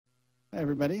Hi,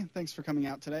 everybody. Thanks for coming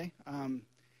out today.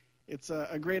 It's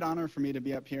a great honor for me to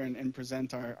be up here and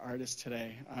present our artist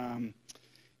today.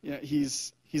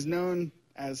 He's known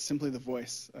as simply the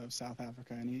voice of South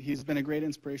Africa, and he's been a great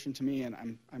inspiration to me, and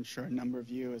I'm sure a number of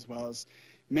you, as well as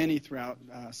many throughout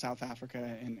South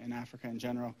Africa and Africa in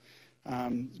general.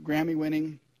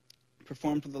 Grammy-winning,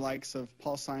 performed for the likes of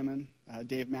Paul Simon,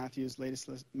 Dave Matthews,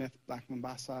 Ladysmith, Black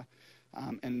Mombasa,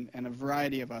 and a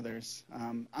variety of others.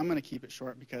 I'm going to keep it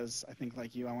short because I think,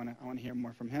 like you, I want to hear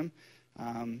more from him.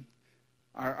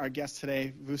 Our guest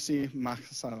today, Vusi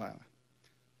Mahlasela.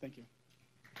 Thank you.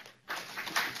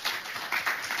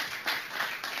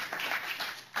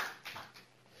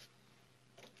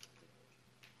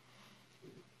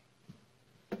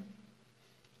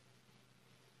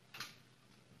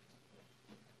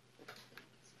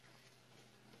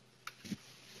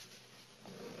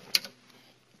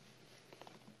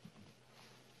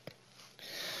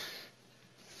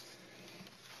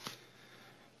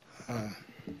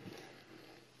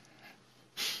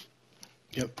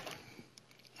 Yep.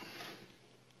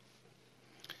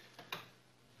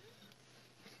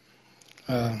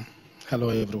 Hello,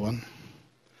 everyone.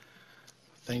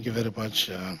 Thank you very much.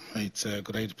 It's a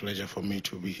great pleasure for me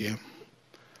to be here.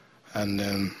 And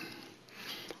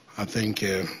I think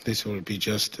this will be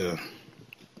just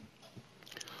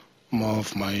more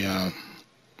of my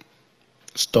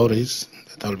stories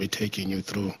that I'll be taking you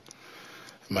through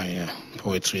my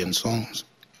poetry and songs.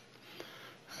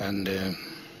 And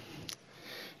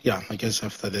yeah, I guess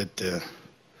after that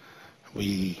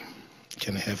we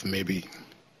can have maybe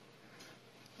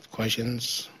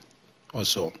questions or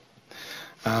so.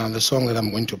 The song that I'm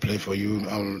going to play for you,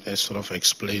 I'll sort of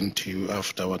explain to you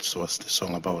afterwards what's the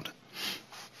song about.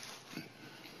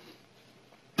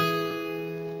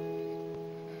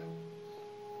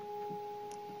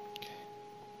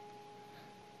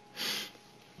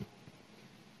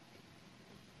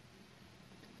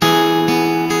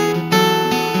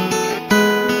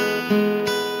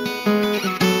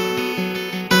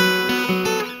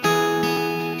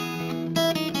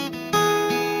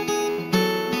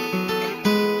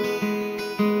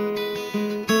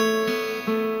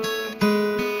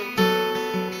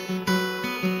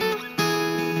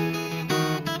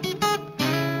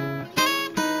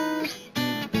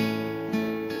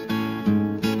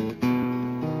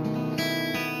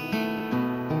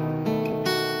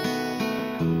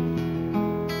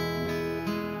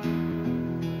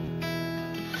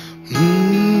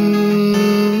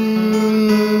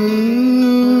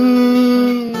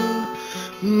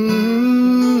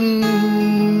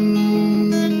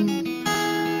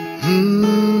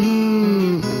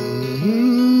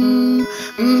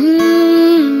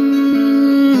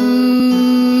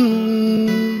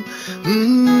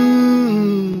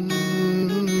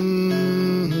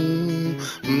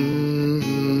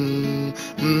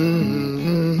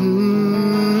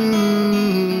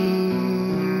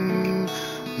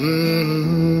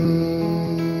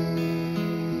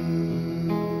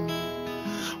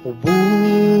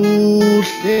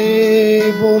 Ubuhle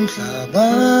bomhlaba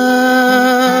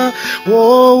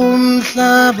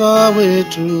umhlaba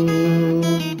wethu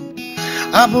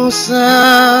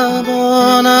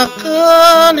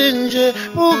abusabonakali nje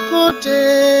ukude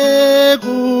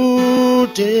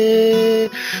kude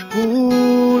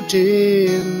kude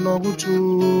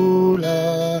nokuthula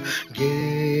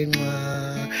ngenxa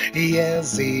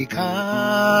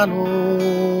yezikhalo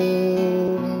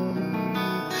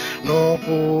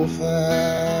nokufa.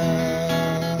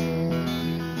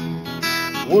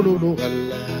 Wololo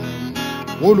hala,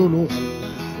 wololo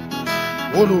hala,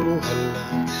 wololo hala.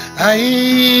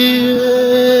 Aye,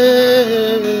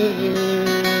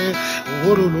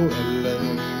 wololo hala,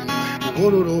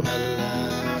 wololo hala,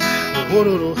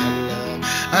 wololo hala.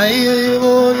 Aye,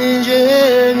 ninje,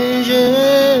 ninje.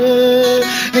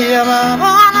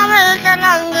 Yababona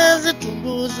bekalanga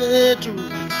zitumbu zethu.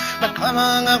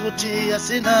 Bakhamanga ukuthi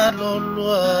asinalo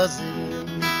ulwazi.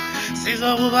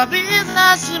 Sizokubabiza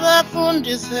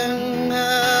sibafundise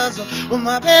ngazo.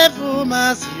 Uma bevuma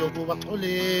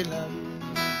siyokubaxolela.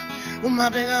 Uma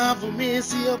bengavumi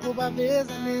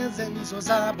siyokubaveza nezenzo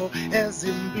zabo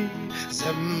ezimbi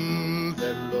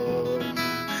zemvelo.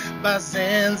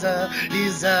 Bazenza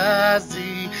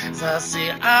izazi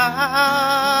zase-Afrika.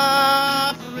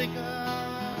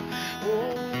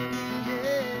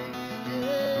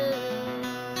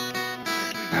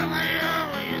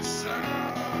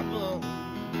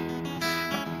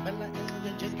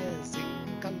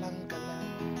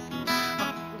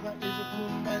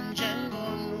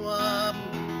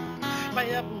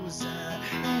 Bayabuza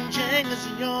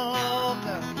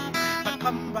njengezinyoka,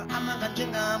 bakamba amanga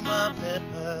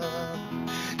njengamaphepha,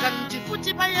 kanti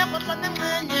futhi bayekhohlwa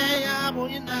nengxenye yabo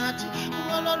inathi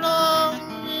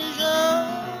ngololonje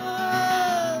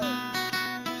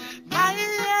maye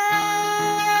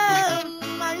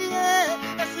maye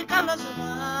esikhalazo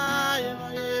maye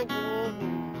maye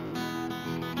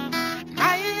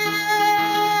maye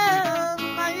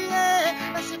maye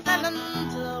esifela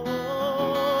ndzawo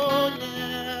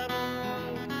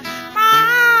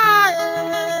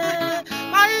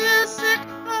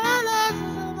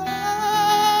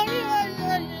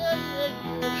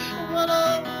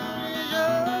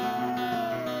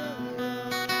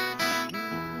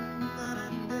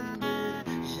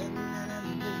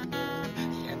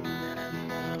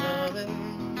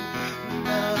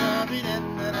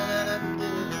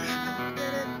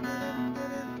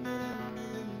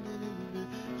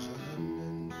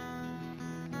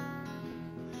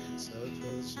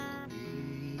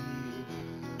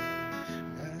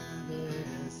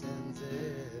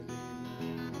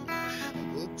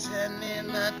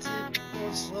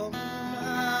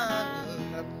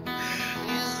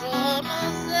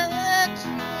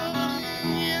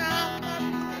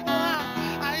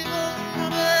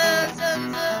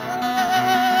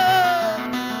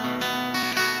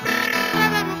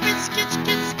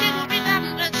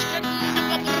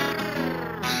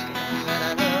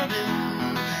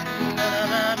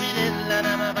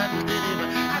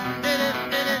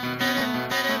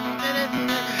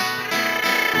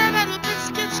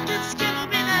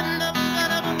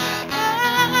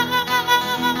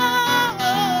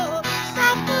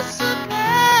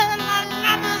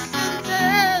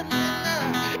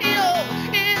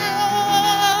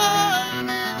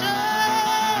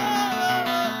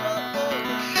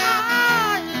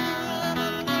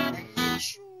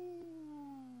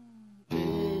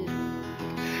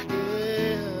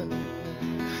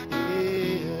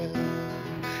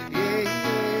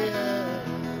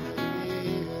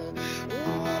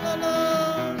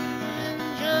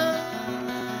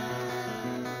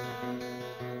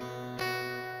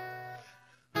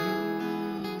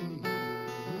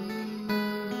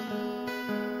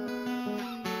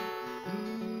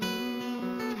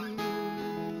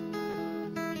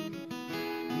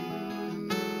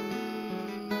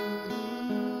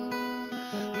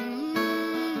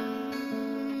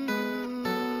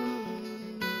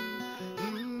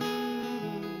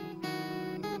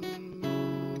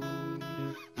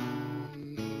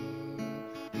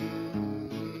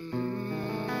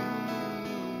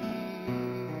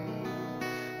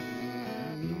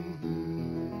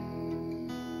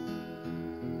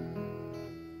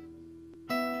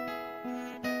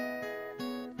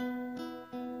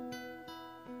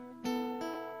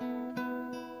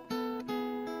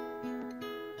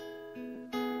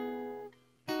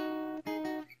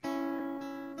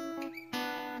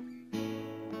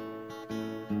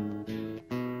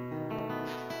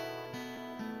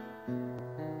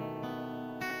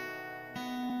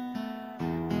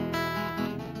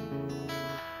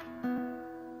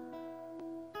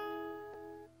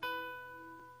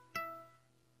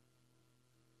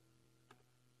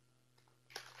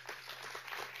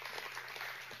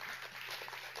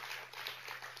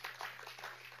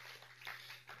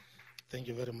Thank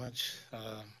you very much.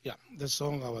 Yeah, the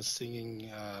song I was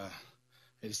singing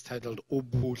is titled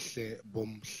Obuhle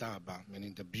Bomhlaba,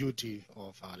 meaning the beauty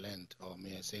of our land, or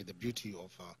may I say the beauty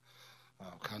of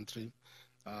our country.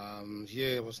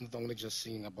 Here I was not only just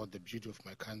singing about the beauty of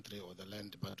my country or the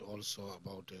land, but also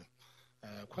about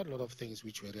quite a lot of things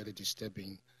which were really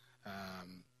disturbing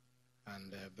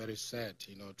and very sad,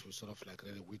 you know, to sort of like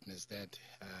really witness that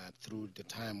through the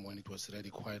time when it was really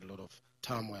quite a lot of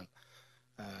turmoil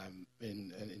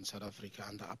in South Africa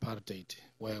under apartheid,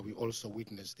 where we also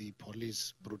witnessed the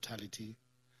police brutality,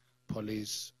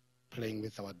 police playing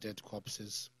with our dead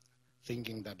corpses,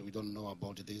 thinking that we don't know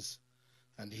about this.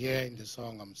 And here in the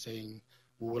song I'm saying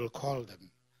we will call them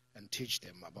and teach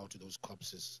them about those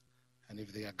corpses. And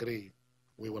if they agree,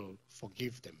 we will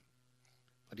forgive them.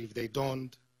 But if they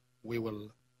don't, we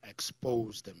will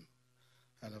expose them.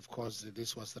 And of course,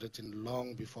 this was written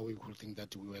long before we could think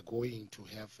that we were going to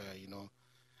have, you know,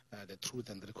 the truth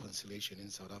and reconciliation in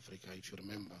South Africa, if you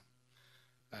remember.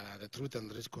 The truth and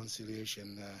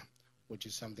reconciliation, which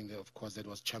is something that, of course, that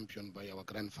was championed by our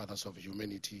grandfathers of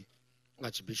humanity,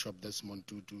 Archbishop Desmond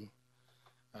Tutu,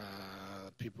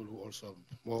 people who also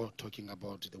more talking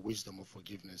about the wisdom of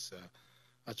forgiveness,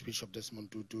 Archbishop Desmond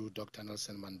Tutu, Dr.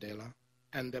 Nelson Mandela,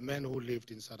 and the man who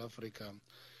lived in South Africa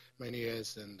many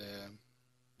years and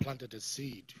planted a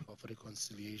seed of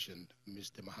reconciliation,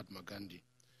 Mr. Mahatma Gandhi.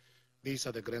 These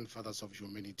are the grandfathers of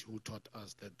humanity who taught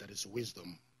us that there is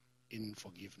wisdom in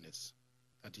forgiveness.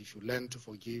 That if you learn to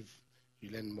forgive, you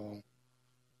learn more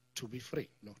to be free,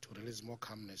 to release more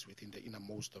calmness within the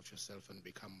innermost of yourself and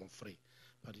become more free.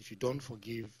 But if you don't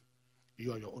forgive,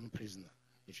 you are your own prisoner.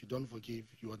 If you don't forgive,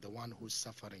 you are the one who's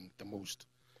suffering the most.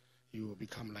 You will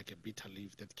become like a bitter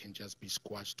leaf that can just be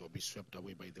squashed or be swept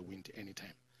away by the wind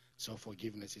anytime. So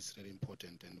forgiveness is really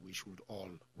important, and we should all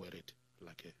wear it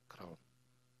like a crown.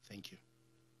 Thank you.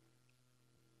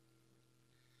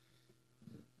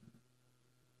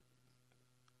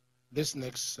 This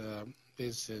next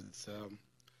is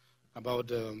about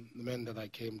the man that I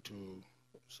came to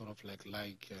sort of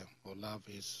like or love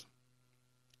his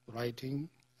writing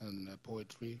and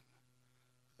poetry.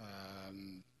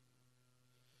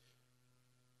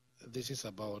 This is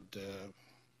about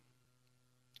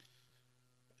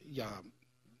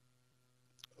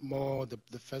more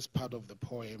the first part of the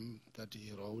poem that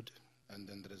he wrote, and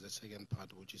then there is a second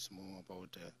part which is more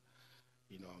about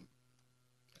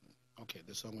okay,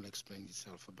 the song will explain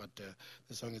itself, but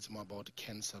the song is more about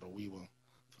Cancer Wiwo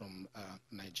from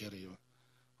Nigeria,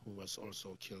 who was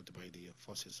also killed by the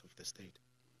forces of the state.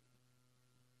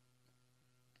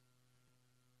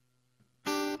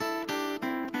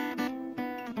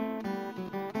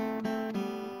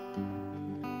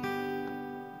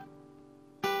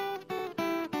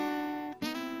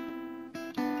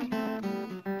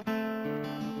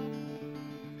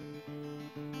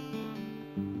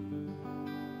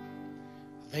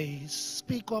 They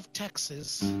speak of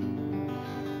taxes,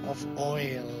 of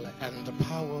oil and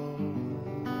power.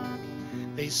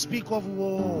 They speak of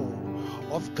war,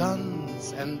 of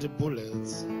guns and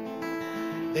bullets.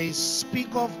 They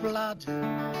speak of blood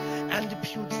and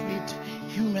putrid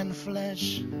human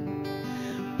flesh.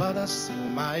 But I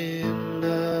sing my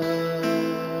love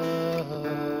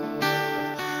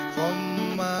for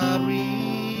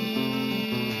Maria,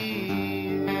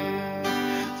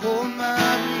 for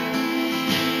Maria.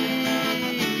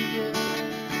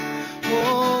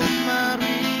 Oh,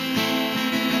 Maria,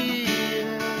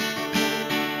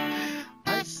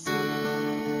 I sing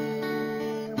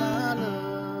my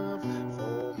love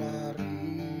for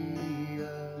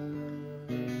Maria.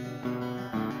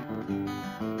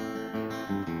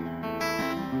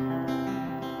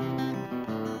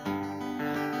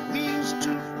 We used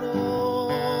to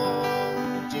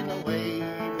float in a wave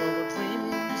of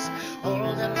dreams,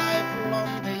 all the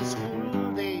lifelong days,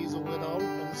 full days with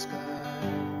open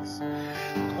skies.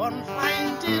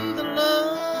 Confined in the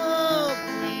love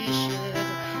we shared,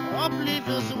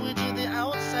 oblivious with the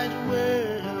outside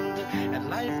world, and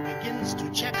life begins to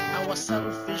check our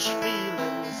selfish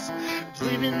feelings,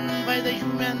 driven by the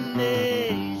human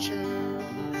nature,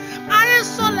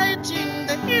 isolating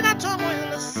the inner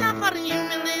turmoil, suffering,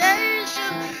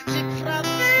 humiliation,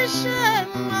 deprivation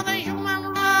of the human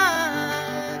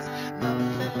rights.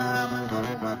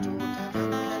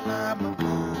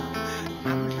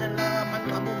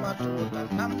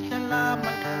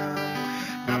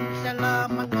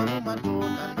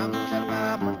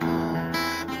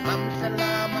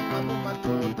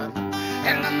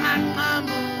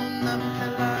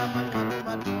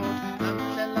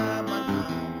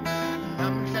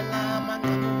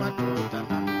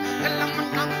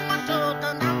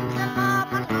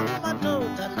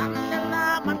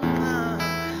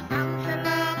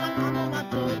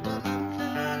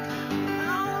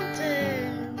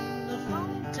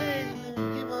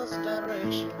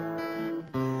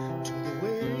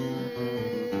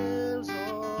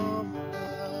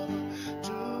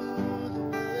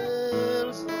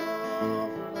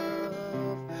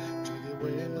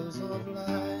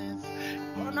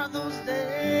 Those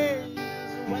days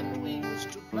when we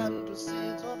used to plant the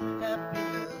seeds of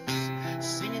happiness,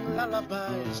 singing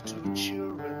lullabies to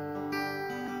children,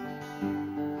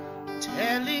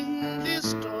 telling these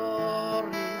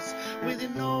stories with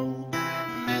no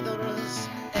murderous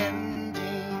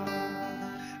ending.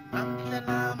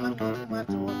 Mamtela manoma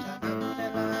tota,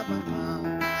 mamtela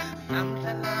mama,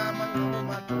 mamtela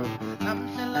manoma tota,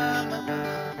 mamtela mama,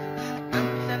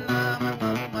 mamtela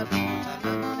manoma tota,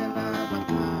 mamtela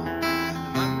mama.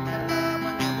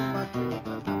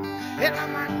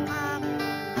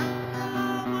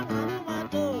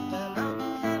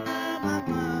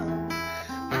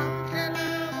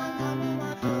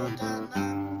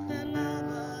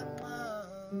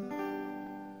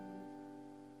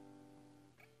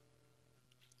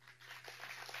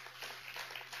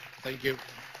 Thank you.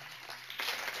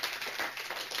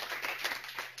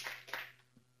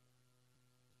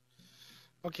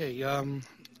 Okay,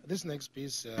 this next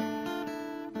piece, it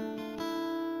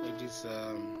is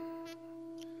a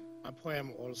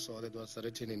poem also that was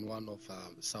written in one of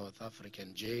South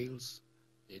African jails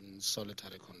in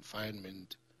solitary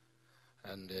confinement,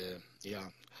 and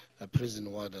a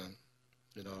prison warden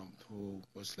who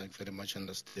was like very much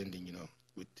understanding,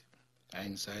 with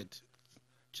hindsight,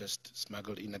 just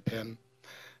smuggled in a pen.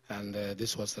 And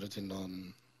this was written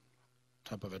on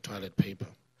top of a toilet paper.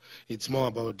 It's more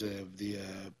about the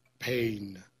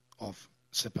pain of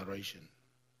separation.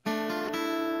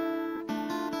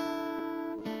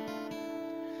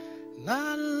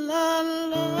 La la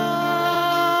la la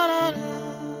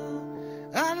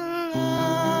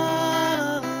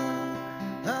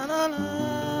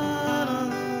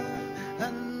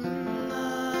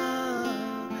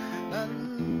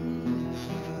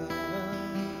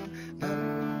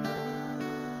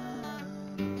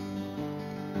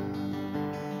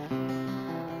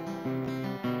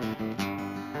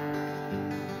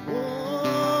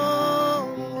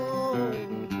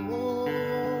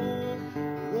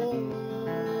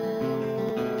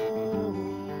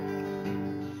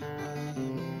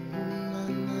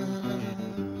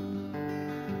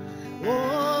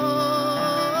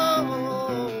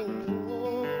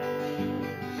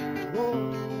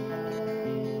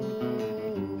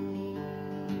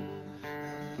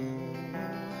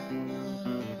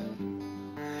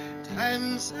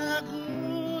Times are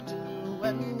good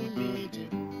when we meet,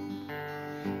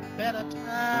 better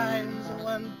times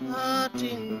when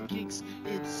parting kicks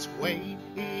its way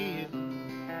in,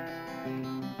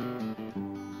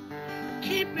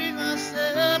 keeping us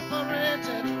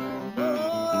separated for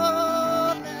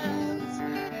moments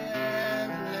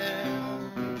and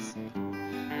lengths,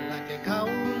 like a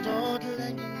cold old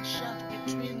hanging shut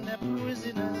between the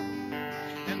prisoner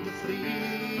and the freedom.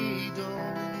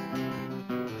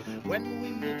 When we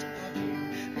meet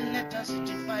again, let us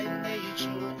define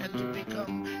nature and to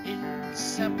become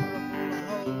inseparable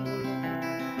whole.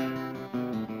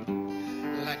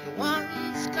 Like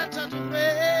once scattered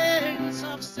grains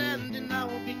of sand now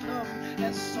become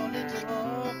a solid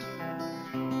rock,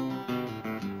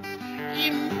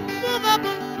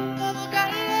 immovable,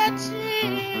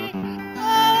 guaranteed.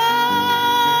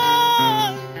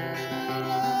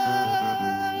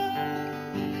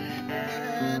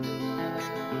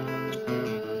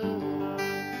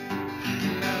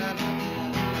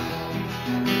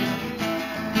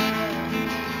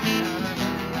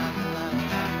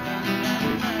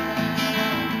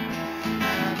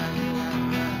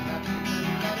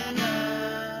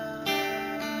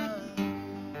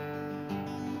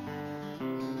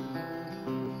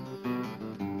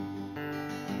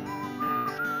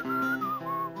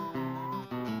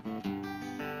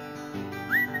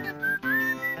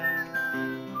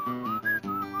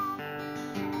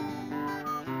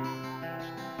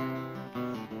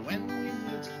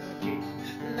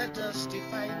 Let us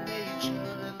define nature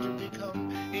and to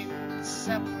become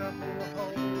inseparable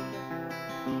whole.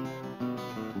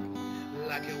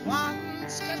 Like a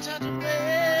once scattered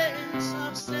grains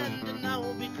of sand now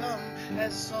become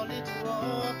a solid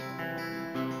rock,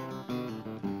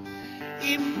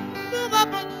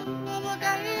 immovable,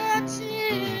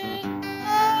 guaranteed.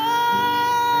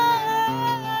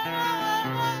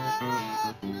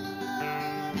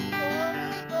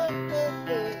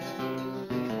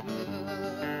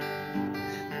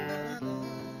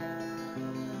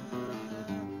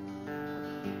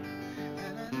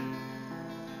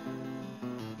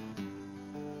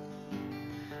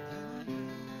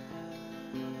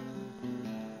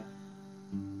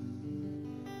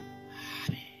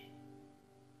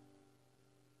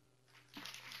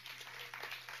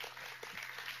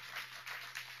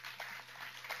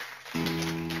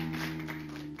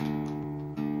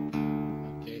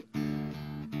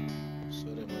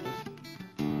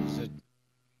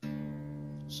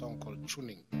 Song called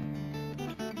Tuning.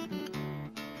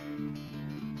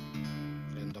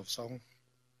 End of song.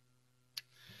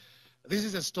 This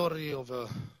is a story of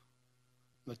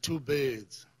the two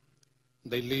birds.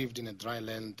 They lived in a dry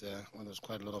land where there was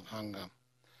quite a lot of hunger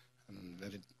and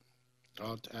very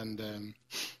drought. And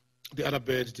the other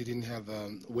bird didn't have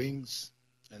wings,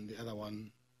 and the other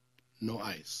one no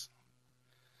eyes.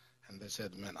 And they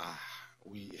said, "Man,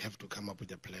 we have to come up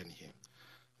with a plan here.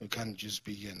 We can't just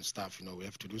be here and stuff, we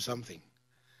have to do something."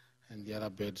 And the other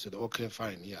bird said, "Okay,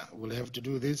 fine, yeah, we'll have to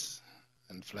do this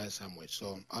and fly somewhere.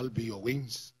 So I'll be your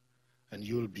wings and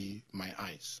you'll be my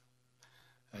eyes."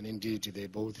 And indeed, they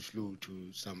both flew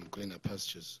to some greener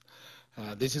pastures.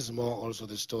 This is more also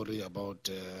the story about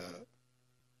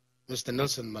Mr.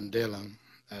 Nelson Mandela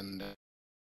and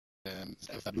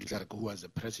who was the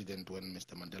president when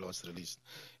Mr. Mandela was released.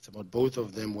 It's about both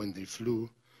of them when they flew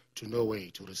to Norway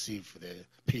to receive the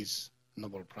Peace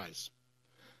Nobel Prize.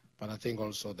 But I think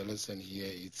also the lesson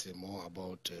here is more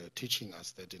about teaching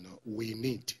us that we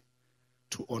need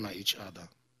to honor each other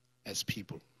as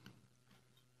people.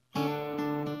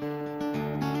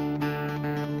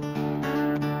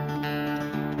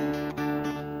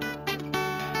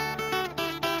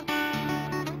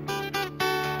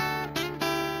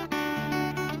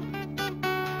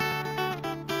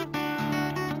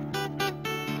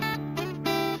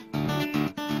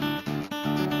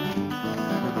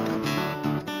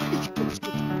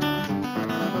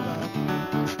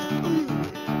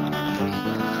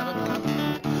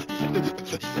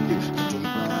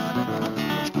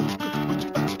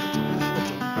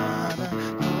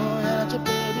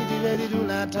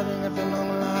 tabeng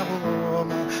felong la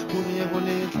Roma go be go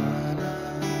le tlala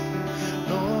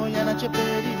no yana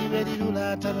tshepedi di be di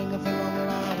dula tabeng felong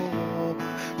la Roma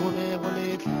go be go le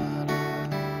tlala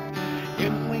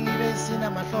engwe ile sina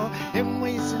mahlo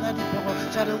engwe sina dipego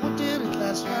tša re go tiri tla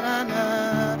swarana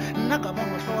nna ka ba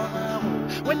mohlo wa gago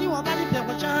weli wa ka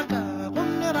dipego tša ka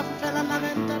gomme ra fofela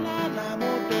magentelana mo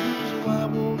todiši wa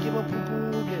bo ke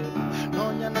bophupuke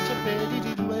nonyana tshepedi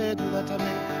di dula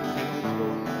tabeng felong la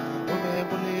bona go be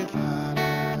go le tlala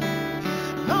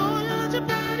nonyana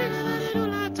tshepedi di be di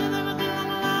dula tabeng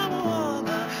felong la bona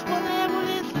go be go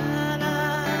le tlala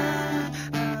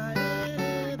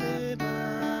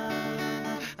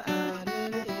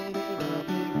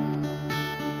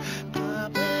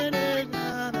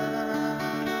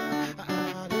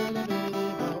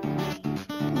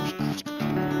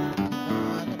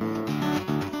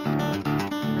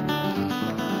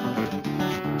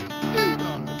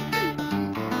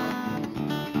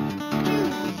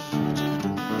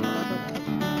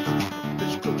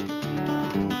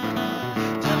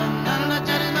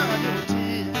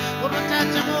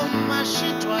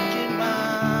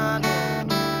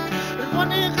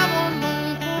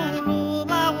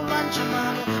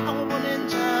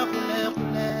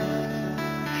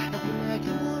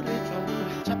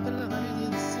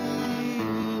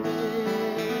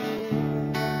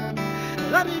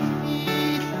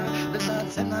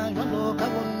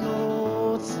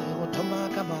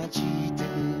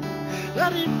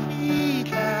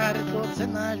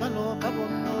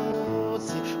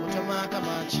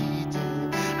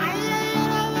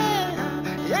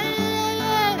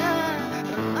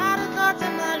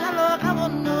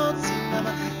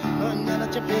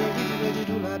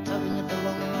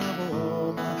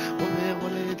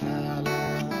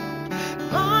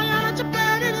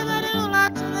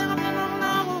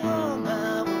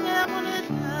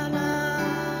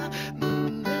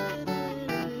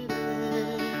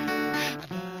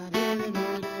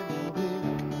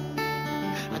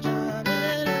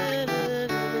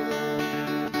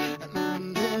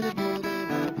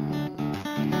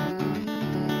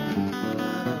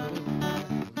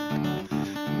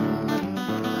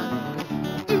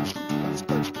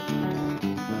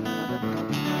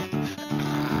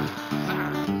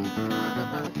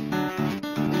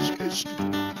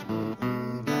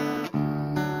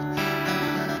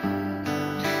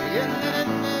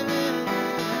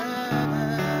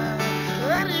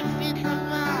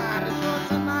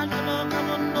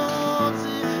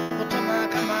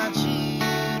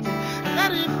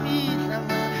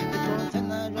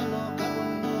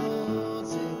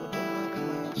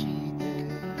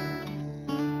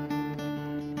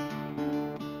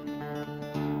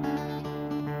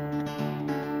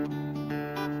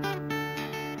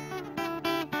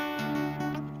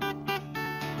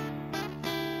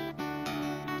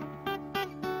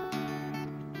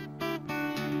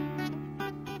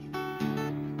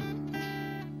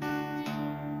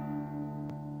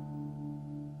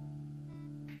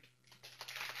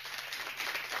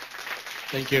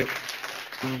Thank you.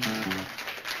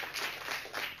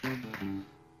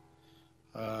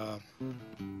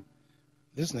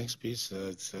 This next piece,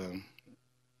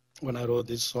 when I wrote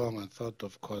this song, I thought,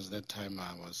 of course, that time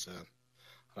I was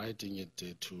writing it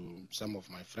to some of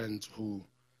my friends who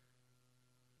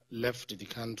left the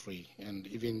country, and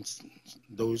even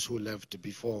those who left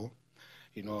before,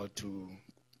 to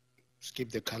skip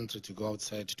the country to go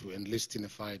outside to enlist in a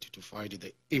fight, to fight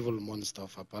the evil monster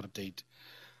of apartheid.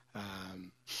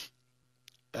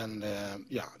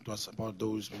 It was about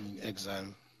those in exile.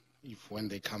 If when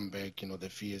they come back, the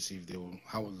fears, if they will,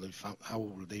 how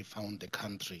will they found the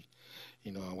country,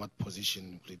 what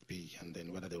position will it be, and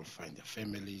then whether they will find their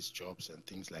families, jobs, and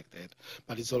things like that.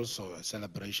 But it's also a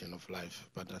celebration of life.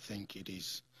 But I think it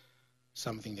is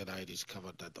something that I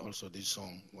discovered, that also this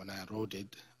song, when I wrote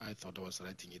it, I thought I was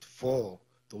writing it for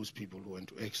those people who went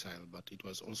to exile, but it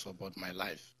was also about my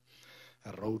life,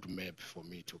 a roadmap for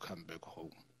me to come back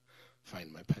home,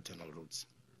 find my paternal roots.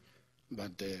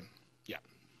 But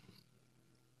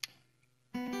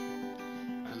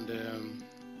and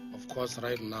of course,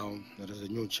 right now there is a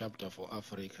new chapter for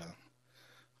Africa.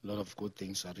 A lot of good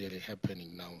things are really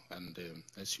happening now, and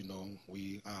as you know,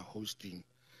 we are hosting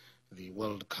the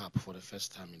World Cup for the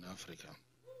first time in Africa.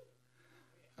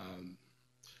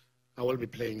 I will be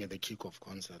playing at the kickoff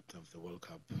concert of the World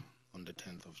Cup on the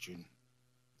 10th of June.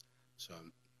 So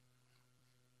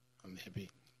I'm happy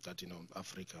that,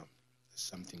 Africa is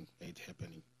something great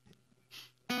happening.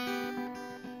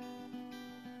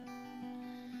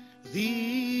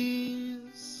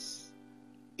 This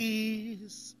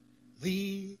is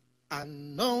the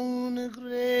unknown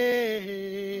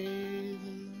grave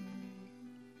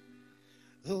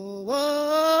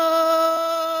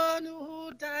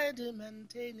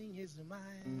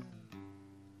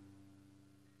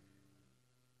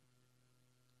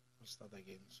start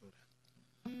again. Sorry.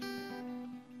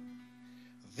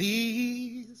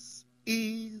 This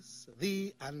is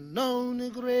the unknown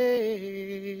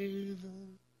grave,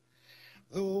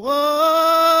 the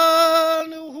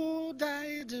one who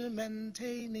died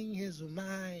maintaining his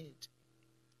might.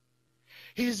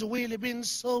 He's really been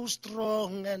so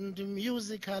strong and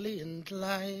musically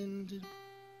inclined.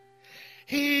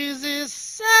 His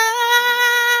sad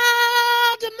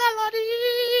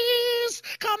melodies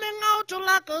coming out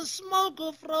like a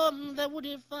smoke from the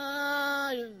woody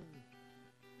fire,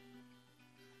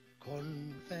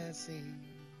 confessing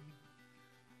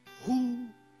who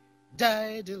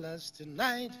died last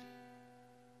night,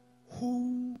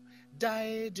 who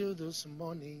died this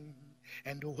morning,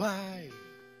 and why.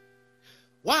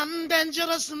 One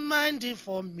dangerous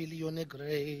 94 million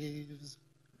graves.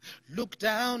 Look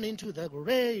down into the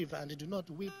grave and do not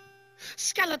weep.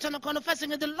 Skeleton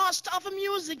confessing the loss of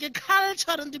music,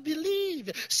 culture, and belief.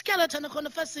 Skeleton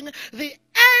confessing the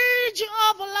age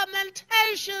of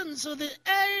lamentations, the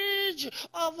age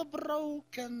of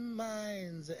broken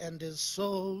minds and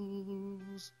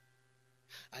souls.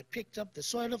 I picked up the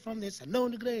soil from this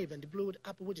unknown grave and blew it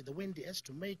up with the wind as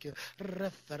to make a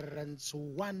reference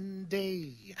one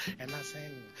day. And I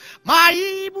sang,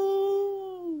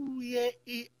 Maibu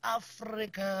ye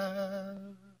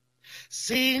Africa.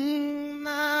 Sing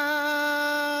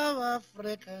now,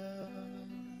 Africa.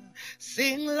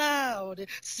 Sing loud,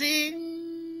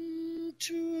 sing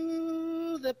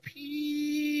to the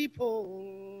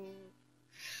people.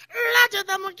 Let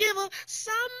them give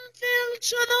something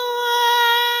to the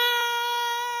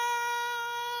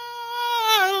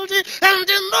world, and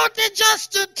not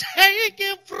just to take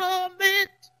it from it.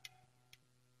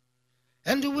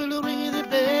 And we'll ring the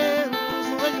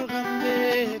bells when you come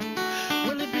back.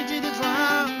 We'll beat the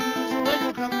drums when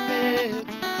you come back.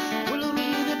 We'll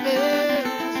ring the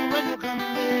bells when you come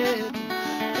back.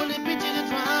 We'll beat the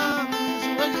drums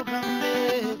when you come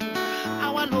back.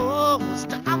 Our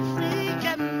lost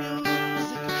African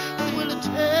music will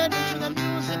turn into the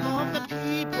music of the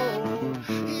people.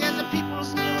 Yes, the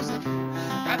people's music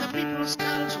and the people's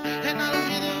culture. And I'll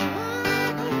be the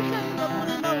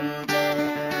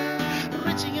mountain,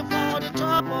 reaching for the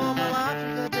top of our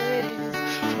Africa days.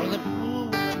 For the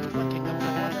poor and working up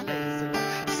for the lazy.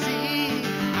 Sing,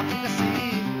 Africa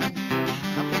sing,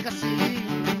 Africa sing,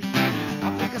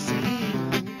 Africa sing,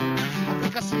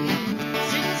 Africa sing.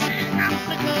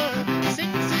 Africa,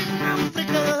 sing, sing,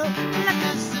 Africa. Let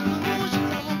us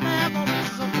illusion of a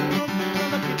memories of all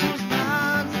the people's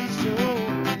minds and soul.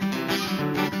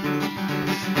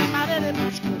 Not any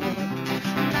bush girl,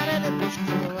 not any bush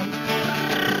girl.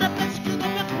 Let's get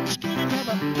up, let's get it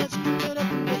up, let's get it up,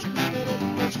 let's get it up,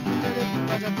 let's get it up,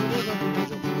 let's get it up, let's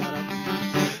get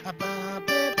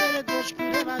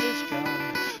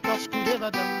it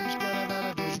up.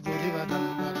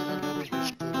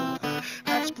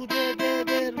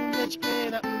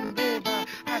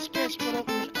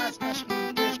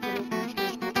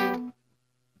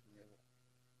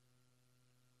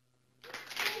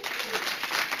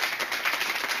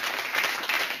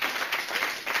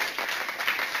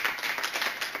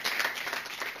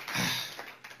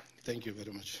 Thank you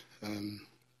very much.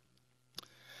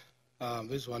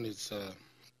 This one is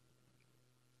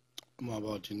more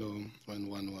about, when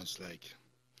one was like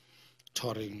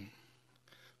touring,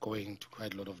 going to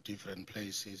quite a lot of different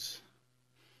places,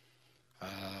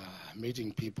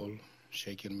 meeting people,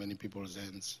 shaking many people's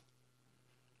hands.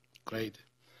 Great.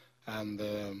 And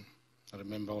I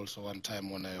remember also one time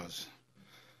when I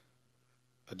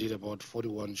did about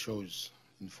 41 shows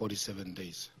in 47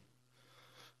 days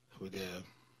with a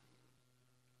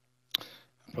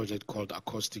project called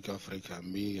Acoustic Africa,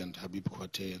 me and Habib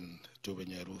Kwate and Tobe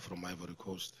Nyaru from Ivory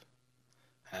Coast.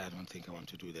 I don't think I want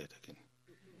to do that again.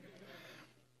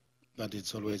 But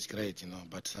it's always great,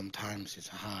 but sometimes it's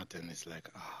hard and it's like,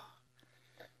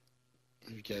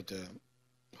 you get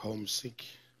homesick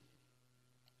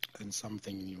and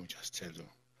something new just tells you,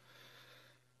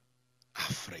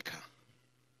 Africa.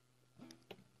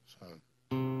 So.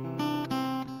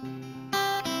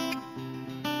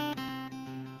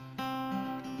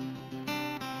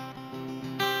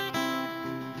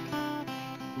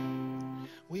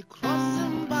 We crossed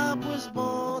Zimbabwe's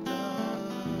border,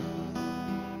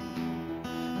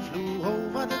 flew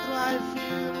over the dry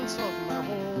fields of my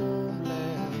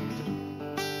homeland,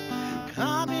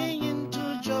 coming into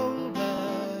Joburg,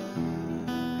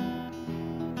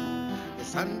 the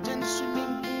Sandton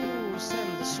swimming pools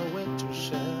and the Soweto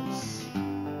sheds,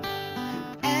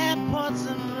 airports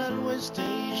and railway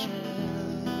stations,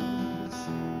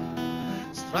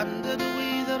 stranded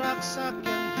with a rucksack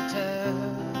and guitar.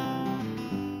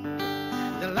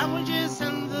 The languages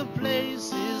and the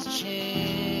places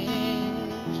change,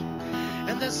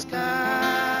 and the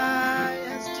sky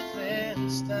has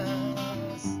different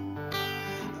stars.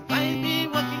 I might be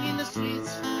walking in the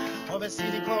streets of a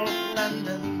city called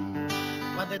London,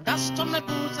 but the dust on my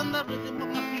boots and the rhythm of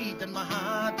my feet and my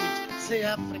heartbeat say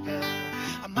Africa.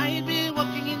 I might be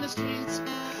walking in the streets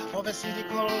of a city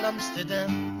called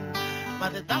Amsterdam,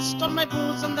 but the dust on my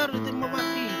boots and the rhythm of my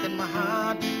feet and my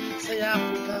heartbeat say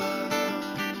Africa.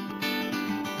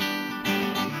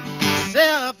 Say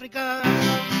Africa,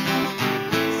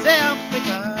 say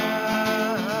Africa,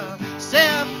 say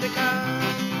Africa,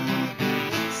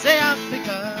 say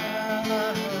Africa,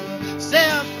 say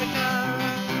Africa,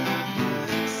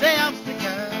 say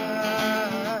Africa,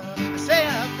 say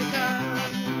Africa,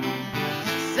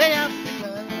 say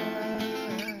Africa.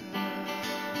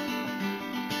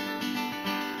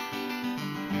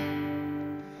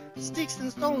 Sticks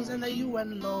and stones and a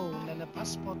UN loan and a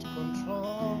passport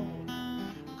control.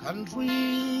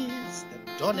 Countries that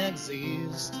don't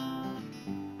exist.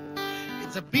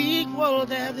 It's a big world,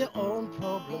 they have their own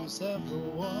problems,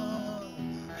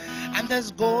 everyone. And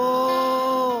there's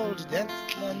gold that's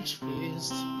clenched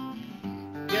fist.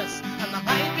 Yes, and I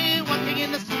might be walking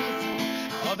in the streets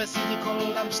of a city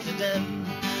called Amsterdam,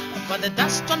 but the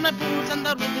dust on my boots and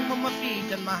the rhythm of my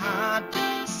feet and my heart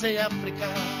say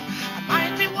Africa. I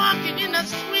might be walking in the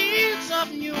streets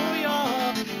of New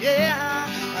York, yeah,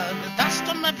 and the dust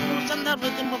on my boots and the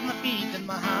rhythm of my feet and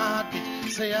my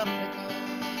heartbeat say Africa.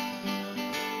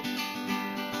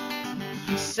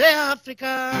 Say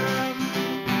Africa,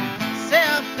 say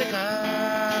Africa,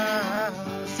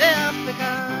 say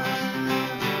Africa,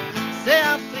 say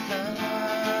Africa,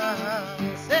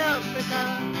 say Africa,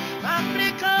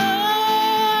 Africa.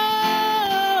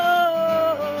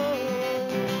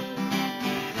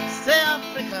 Say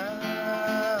Africa.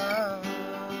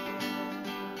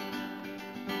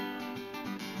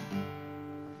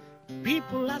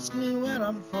 People ask me where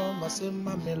I'm from. I say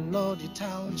Mamelodi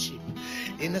Township,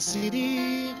 in a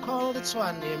city called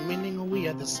Tswane, meaning we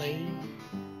are the same.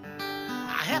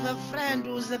 I have a friend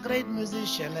who's a great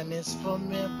musician and is from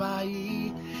nearby,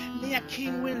 near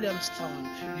King Williamstown.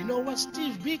 You know where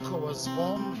Steve Biko was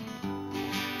born?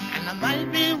 And I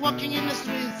might be walking in the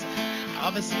streets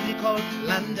of a city called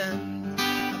London,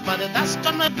 but the dust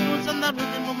on my boots and the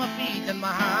rhythm of my feet and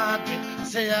my heartbeat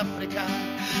say Africa. I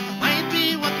might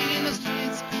be walking in the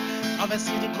streets of a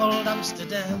city called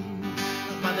Amsterdam,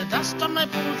 but the dust on my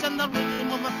boots and the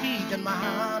rhythm of my feet and my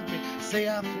heartbeat say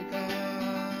Africa.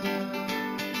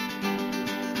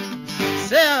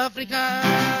 Say Africa,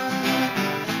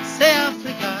 say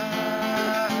Africa,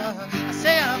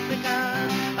 say Africa,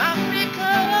 Africa.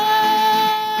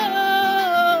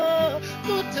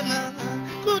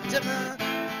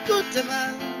 Gutema,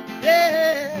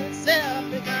 yeah, say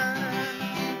Africa,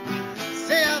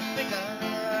 say Africa,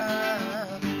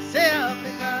 say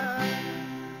Africa.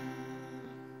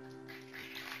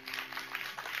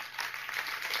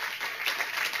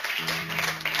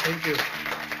 Thank you.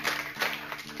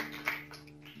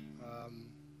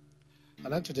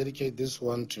 I'd like to dedicate this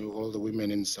one to all the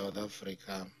women in South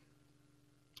Africa,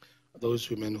 those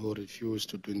women who refuse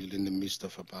to dwindle in the midst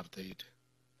of apartheid.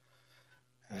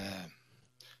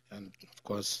 And of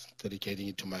course, dedicating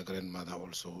it to my grandmother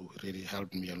also, who really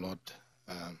helped me a lot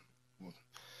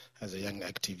as a young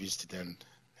activist. Then,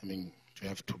 I mean, to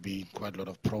have to be in quite a lot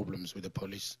of problems with the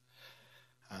police,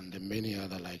 and many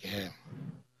other like her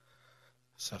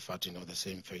suffered, you know, the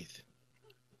same fate.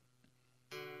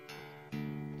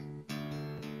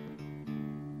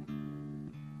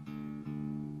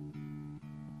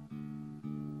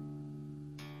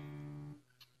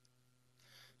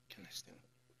 Can I still?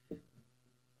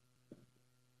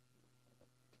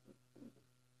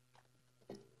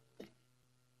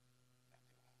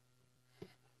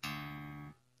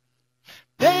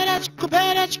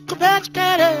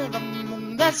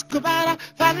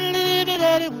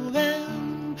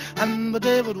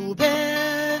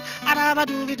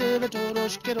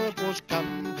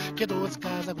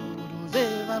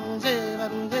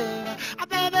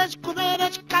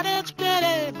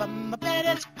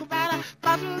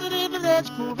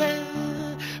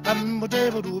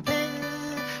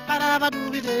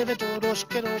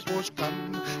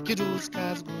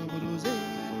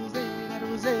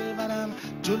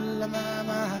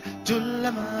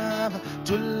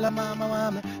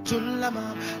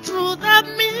 Through the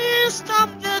mist of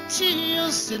the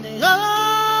tears in your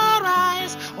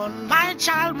eyes, on my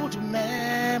childhood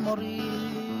memory,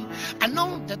 I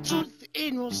know the truth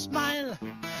in your smile.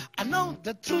 I know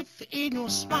the truth in your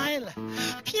smile,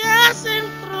 piercing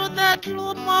through the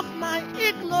gloom of my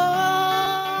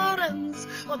ignorance. children's.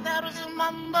 Oh, there is a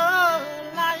mama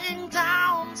lying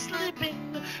down,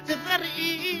 sleeping, the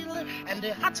very ill, and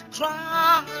the heart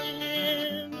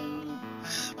crying.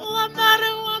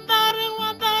 Wondering,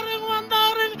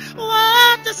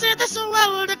 what is it this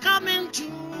world coming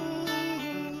to?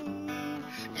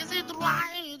 Is it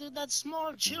right that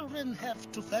small children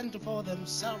have to fend for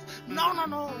themselves? No, no,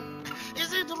 no.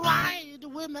 Is it right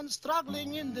women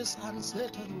struggling in this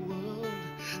uncertain world?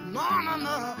 No, no,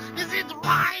 no. Is it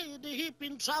right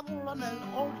heaping trouble on an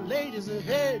old lady's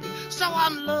head? So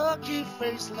unlucky,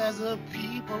 faceless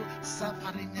people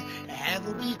suffering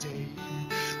every day.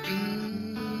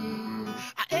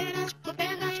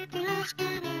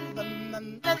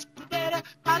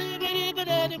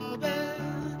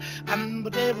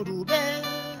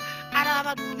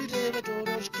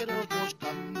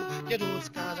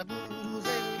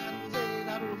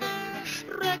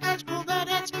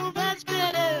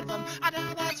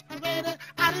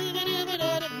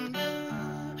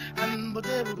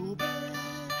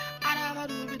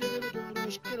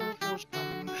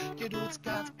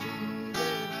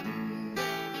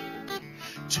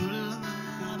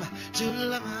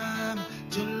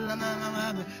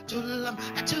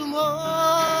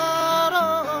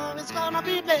 Tomorrow it's gonna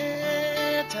be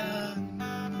better.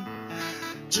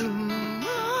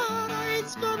 Tomorrow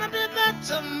it's gonna be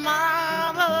better,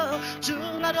 mama.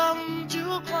 Chula dum,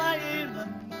 chula cry,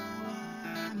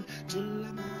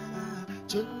 chula mama,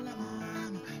 chula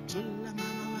mama, chula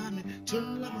mama,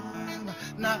 chula mama.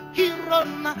 Na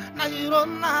hirona,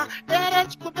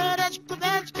 derech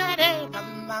kubech kere,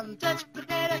 mam tech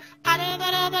kubere,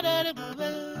 are bare.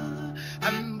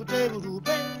 I'm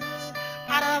Rube,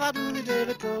 Arabadu,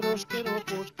 David Toros,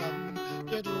 Keros,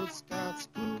 Keros, Cats,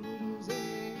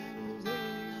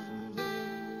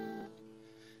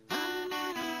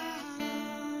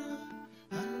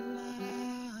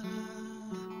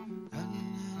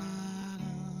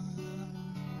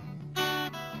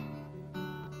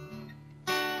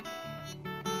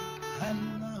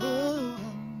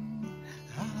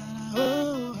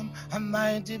 I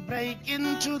might break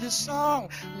into the song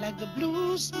like the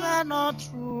bluesman or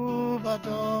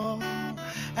troubadour,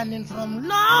 and then from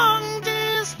long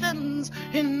distance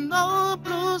in no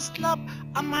blues club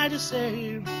I might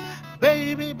say,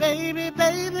 baby, baby,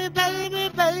 baby, baby,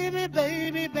 baby, baby,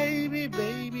 baby, baby,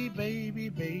 baby,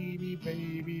 baby, baby,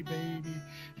 baby,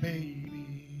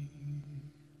 baby.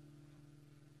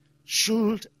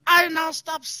 Should I now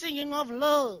stop singing of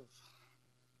love?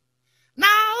 Now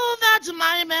that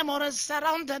my memory is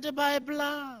surrounded by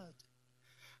blood,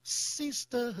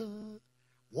 sister,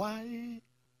 why,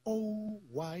 oh,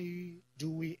 why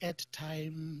do we at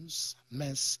times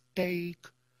mistake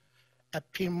a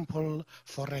pimple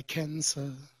for a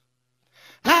cancer?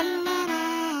 La, la,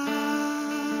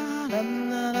 la, la,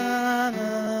 la,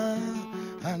 la,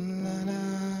 la,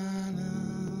 la.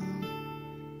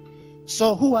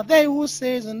 So who are they who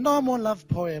says no more love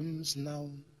poems now?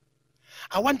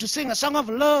 I want to sing a song of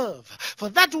love for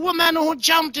that woman who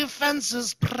jumped the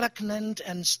fences pregnant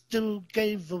and still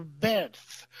gave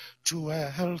birth to a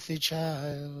healthy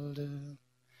child.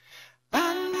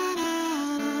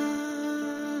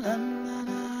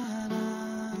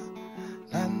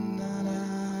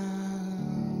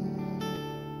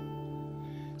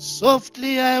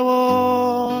 Softly I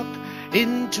walk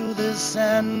into this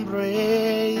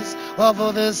embrace of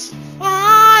this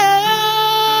fire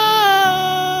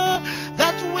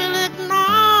that will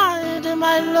ignite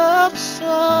my love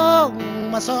song,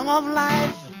 my song of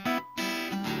life,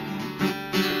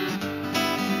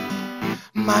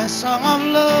 my song of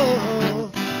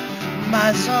love,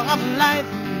 my song of life,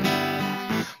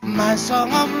 my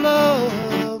song of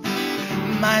love,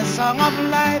 my song of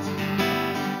life.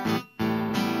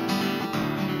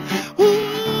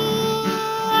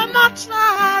 I'm not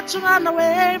trying to run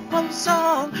away from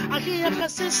song. I hear a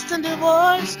persistent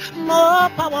voice, more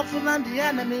powerful than the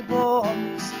enemy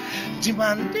bombs,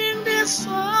 demanding this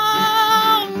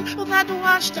song that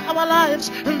washed our lives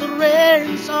in the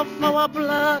rains of our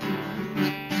blood.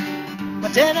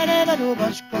 But never do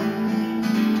much come.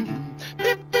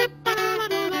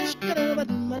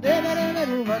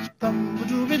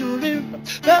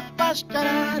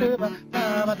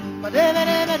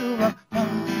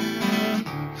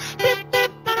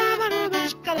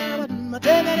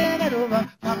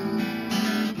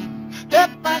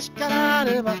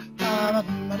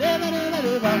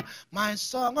 My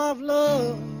song of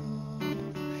love,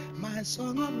 my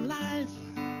song of life,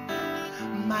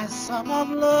 my song of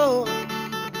love,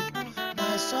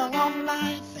 my song of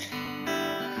life,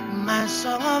 my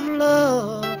song of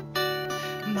love,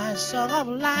 my song of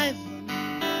life,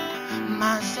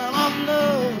 my song of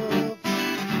love,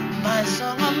 My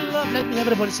song of love. Let me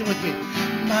everybody sing with me.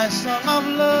 My song of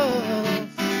love.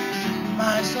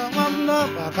 My song of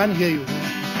love. I can't hear you.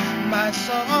 My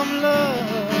song of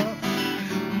love.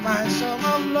 My song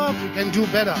of love. You can do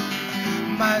better.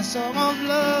 My song of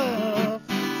love.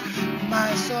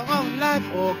 My song of life.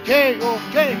 Okay,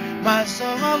 okay. My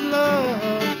song of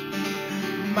love.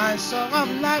 My song of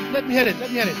life. Let me hear it.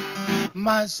 Let me hear it.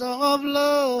 My song of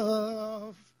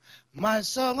love. My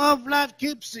song of life.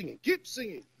 Keep singing. Keep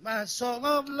singing. My song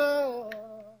of love.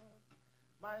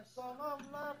 My song of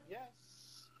love. Yes.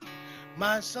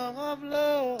 My song of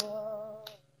love.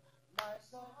 My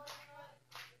song of life.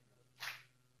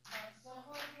 My song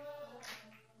of love.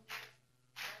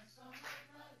 My song of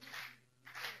life.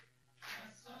 My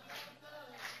song of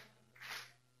love.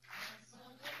 My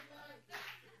song of life.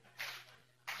 My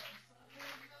song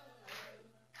of love.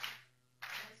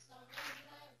 My song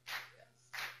of life.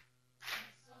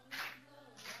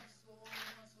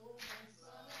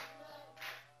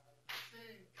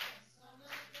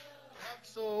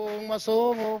 My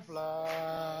song of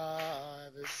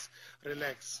life is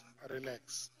relax,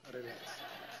 relax, relax.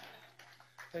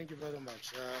 Thank you very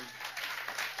much.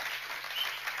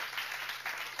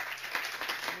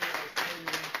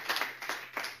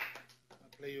 I'll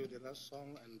play you the last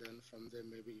song, and then from there,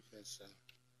 maybe if there's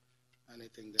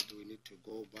anything that we need to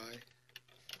go by,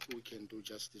 we can do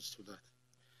justice to that.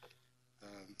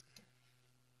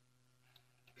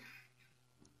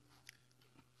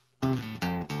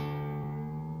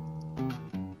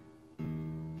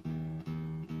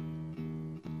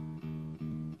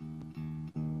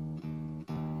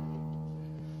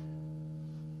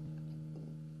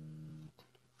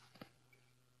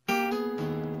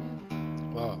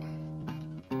 Wow.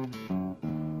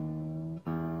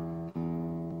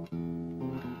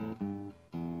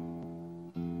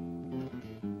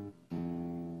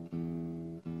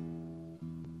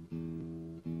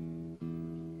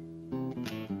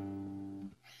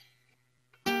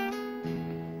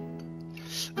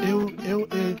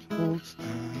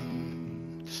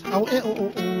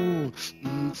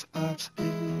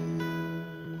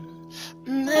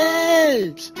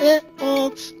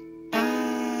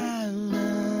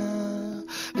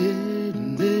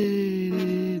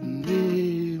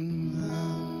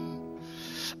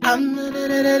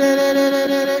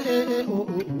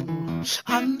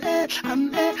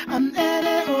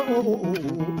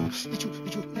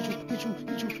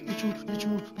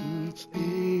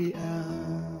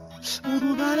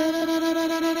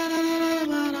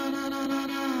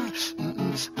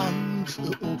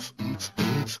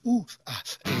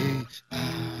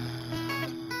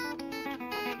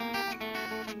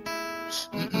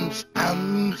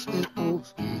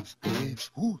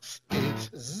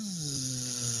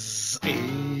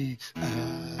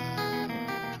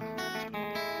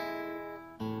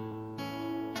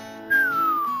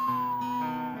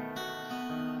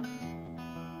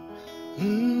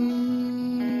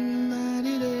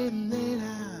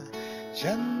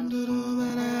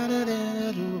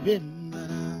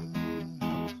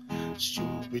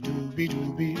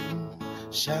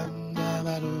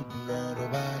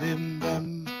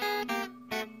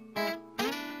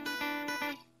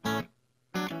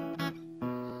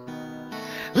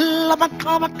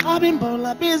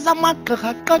 Labakabimbola biza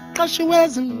makakakashi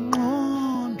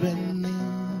wezingqondweni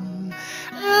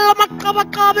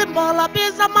Labakabimbola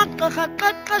biza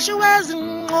makakakashi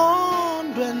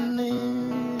wezingqondweni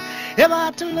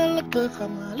Yabathi lelekaka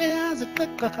mali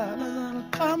yazikaka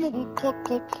kama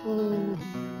buqoqoqo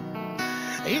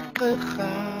Iqqa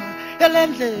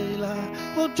elendlela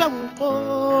utshaqo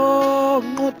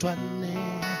ngodwane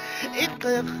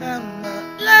Iqqa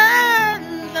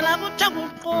lendlela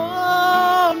utshaqo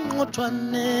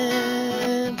ngodwane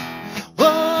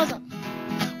Woza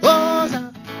woza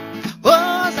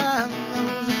woza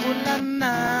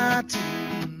uzikulanathi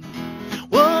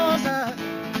Woza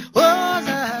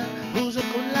woza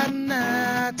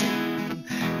uzikulanathi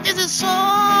Is a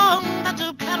song that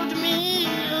you carried me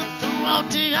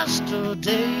throughout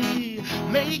yesterday,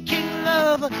 making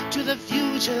love to the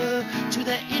future, to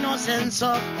the innocence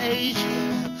of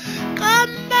Asia.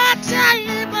 Come back,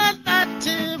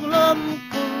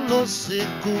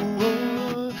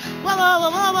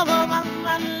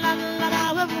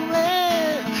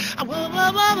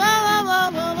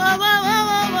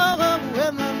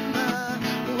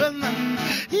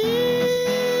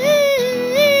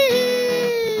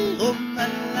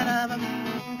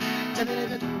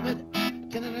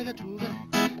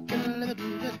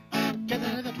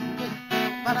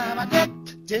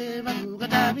 Jemanuga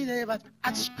Davideva,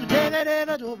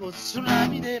 Ascudeva,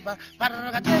 Sulamideva,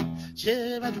 Paragate,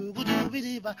 Jemanuga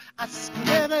Dubidiva,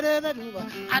 Ascudeva,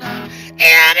 Ada,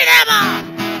 Irabinava,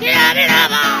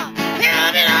 Irabinava,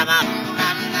 Irabinava,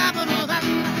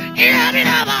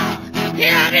 Irabinava,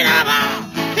 Irabinava,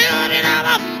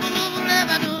 Irabinava,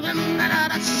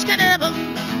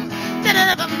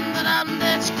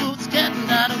 that school's getting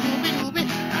out of Ruby.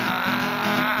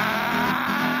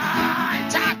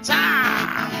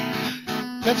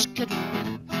 Let's get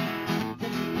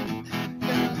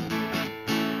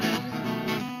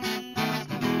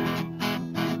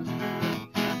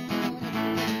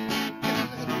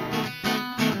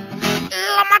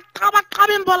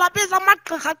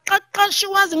she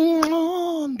was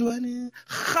doing.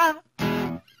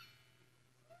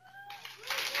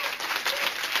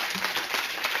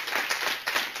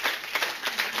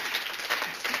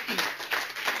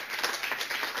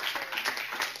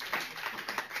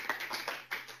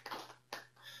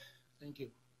 Thank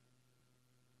you.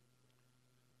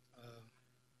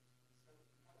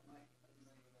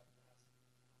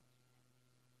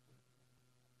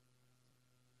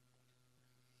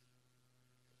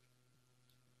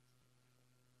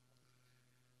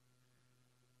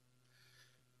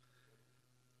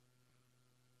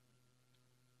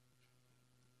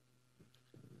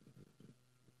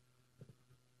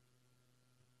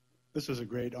 This was a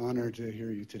great honor to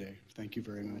hear you today. Thank you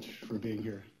very much for being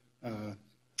here.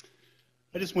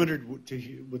 I just wondered,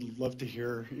 would love to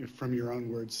hear from your own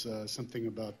words something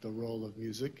about the role of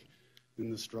music in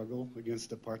the struggle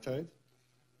against apartheid.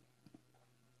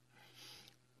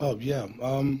 Oh, yeah.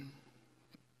 I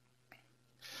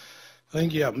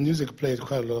think, yeah, music played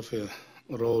quite a lot of a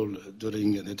role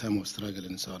during the time of struggle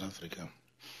in South Africa.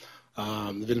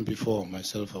 Even before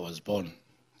myself, I was born.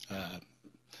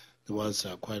 There was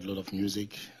quite a lot of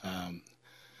music.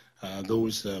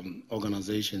 Those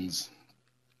organizations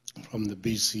from the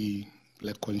BC,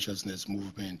 Black Consciousness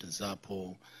Movement,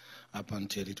 ZAPO, up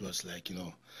until it was like,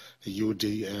 the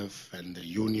UDF and the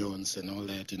unions and all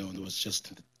that, there was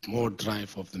just more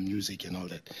drive of the music and all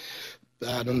that.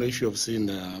 I don't know if you have seen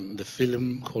the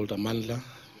film called Amandla,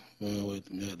 where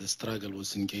the struggle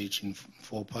was engaged in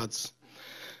 4 parts: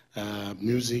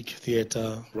 music,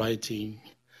 theater, writing,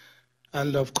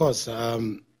 and of course,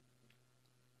 when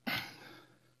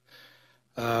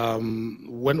I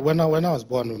was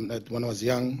born, when I was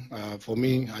young, for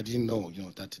me, I didn't know,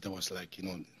 that there was like,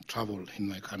 trouble in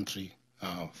my country,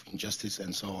 injustice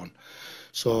and so on.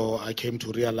 So I came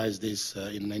to realize this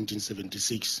in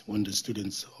 1976 when the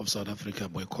students of South Africa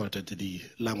boycotted the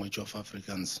language of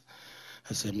Afrikaans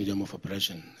as a medium of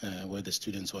oppression, where the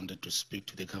students wanted to speak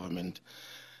to the government.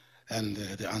 And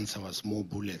the answer was more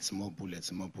bullets, more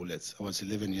bullets, more bullets. I was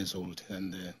 11 years old,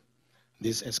 and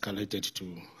this escalated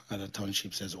to other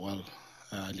townships as well.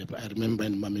 I remember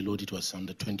in Mamelodi, it was on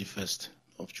the 21st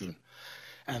of June.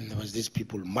 And there was these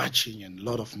people marching and a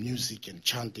lot of music and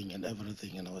chanting and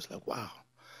everything. And I was like, wow,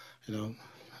 and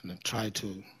I tried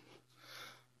to,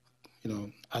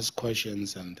 ask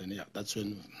questions. And then, yeah, that's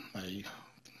when my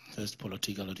first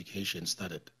political education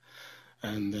started.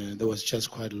 And there was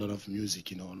just quite a lot of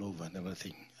music, all over and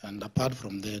everything. And apart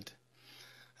from that,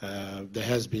 there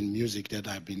has been music that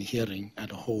I've been hearing at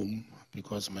home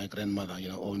because my grandmother,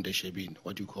 owned the shebeen,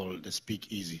 what you call the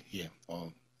speakeasy here,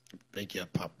 or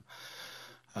backyard pub.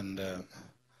 And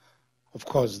of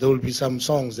course, there will be some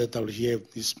songs that I'll hear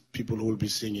these people who will be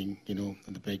singing, in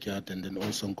the backyard, and then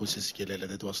also Nkosi Sikelele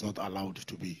that was not allowed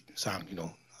to be sung,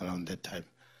 around that time.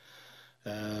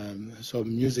 So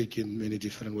music in many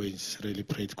different ways really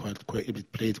played quite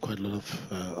a lot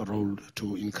of a role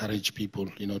to encourage people,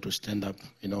 to stand up,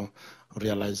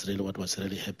 realize really what was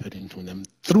really happening to them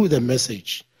through the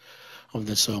message of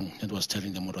the song that was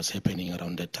telling them what was happening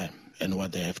around that time and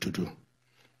what they have to do.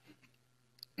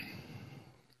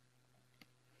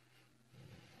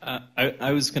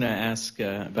 I was going to ask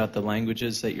about the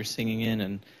languages that you're singing in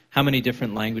and how many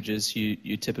different languages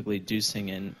you typically do sing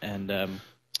in, and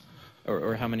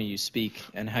or how many you speak,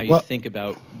 and how you think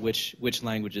about which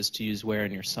languages to use where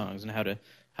in your songs and how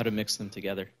to mix them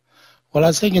together. Well, I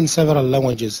sing in several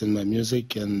languages in my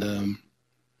music, and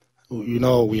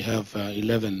we have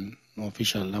 11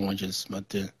 official languages,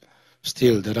 but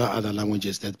still there are other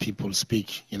languages that people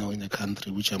speak, in the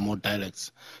country, which are more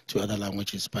dialects to other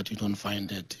languages, but you don't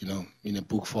find it, in a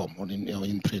book form or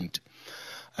in print.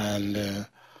 And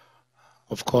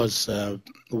of course,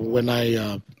 when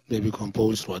I maybe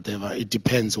compose whatever, it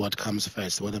depends what comes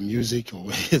first, whether music or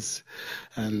words.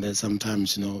 And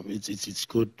sometimes, it's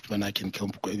good when I can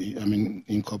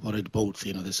incorporate both,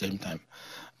 at the same time.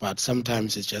 But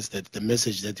sometimes it's just that the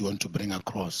message that you want to bring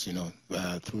across,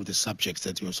 through the subjects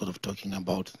that you're sort of talking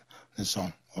about in the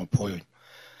song or poem.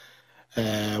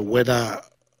 Whether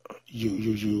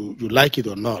you like it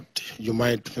or not, you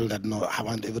might feel that, no, I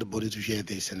want everybody to hear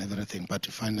this and everything, but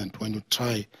you find that when you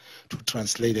try to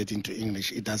translate it into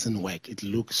English, it doesn't work. It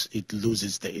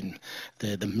loses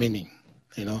the meaning,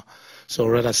 So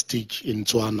rather stick in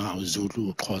Tswana or Zulu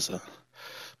or Xhosa.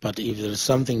 But if there's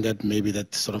something that maybe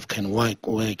that sort of can work,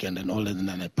 and then all that, and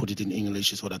then I put it in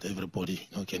English so that everybody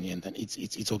can hear, and then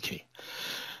it's okay.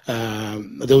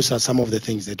 Those are some of the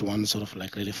things that one sort of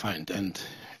like really find, and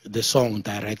the song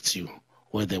directs you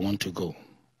where they want to go,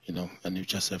 and you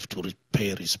just have to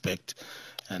pay respect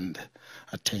and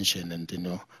attention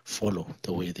and follow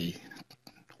the way they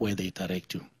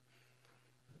direct you.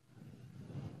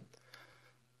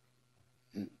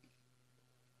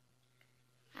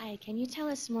 Hi, can you tell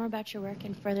us more about your work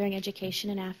in furthering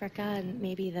education in Africa and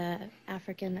maybe the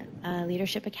African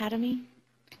Leadership Academy?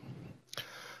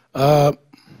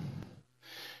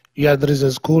 Yeah, there is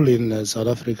a school in South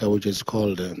Africa which is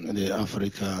called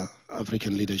the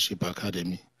African Leadership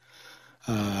Academy.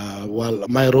 Well,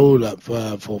 my role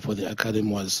for the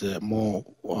academy was more,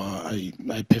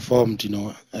 I performed,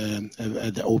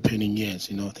 at the opening years,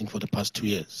 I think for the past 2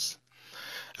 years.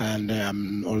 And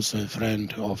I'm also a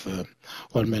friend of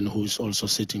one man who's also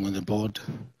sitting on the board.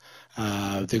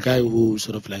 The guy who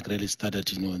sort of like really started,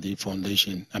 the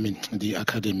foundation, the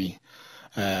academy.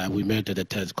 We met at the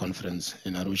TED conference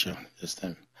in Arusha this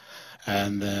time.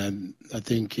 And I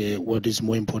think what is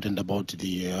more important about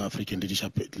the African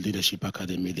Leadership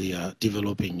Academy, they are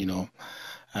developing,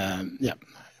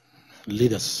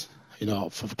 leaders,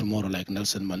 for tomorrow, like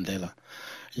Nelson Mandela,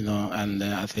 and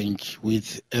I think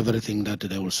with everything that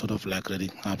they will sort of like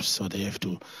ready up, so they have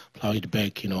to plow it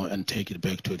back, and take it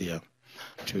back to their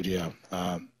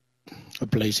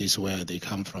places where they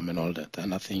come from and all that.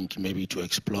 And I think maybe to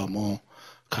explore more,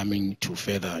 coming to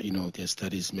further, their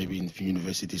studies maybe in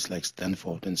universities like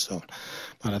Stanford and so on.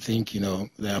 But I think,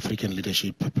 the African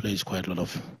leadership plays quite a lot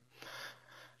of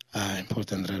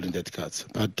important role in that regard.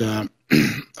 But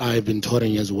I've been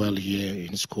touring as well here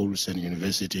in schools and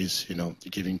universities,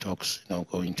 giving talks,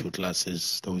 going to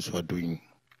classes, those who are doing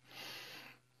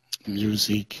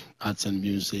music, arts and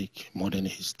music, modern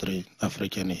history,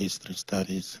 African history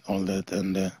studies, all that.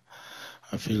 And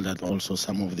I feel that also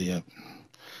some of the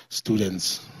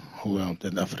students who are at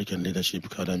the African Leadership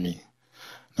Academy,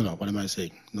 what am I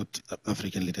saying? Not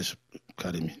African Leadership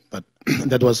Academy, but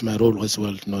that was my role as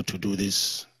well, to do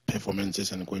these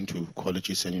performances and going to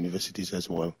colleges and universities as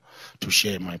well, to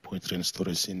share my poetry and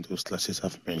stories in those classes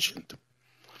I've mentioned.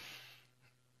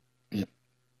 Yeah.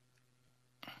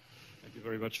 Thank you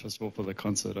very much, first of all, for the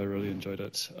concert. I really enjoyed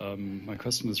it. My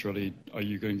question is really, are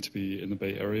you going to be in the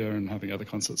Bay Area and having other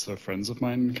concerts so friends of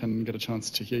mine can get a chance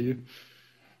to hear you?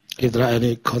 If there are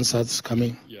any concerts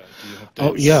coming? Yeah, do you have dates?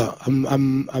 Oh, yeah,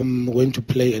 I'm going to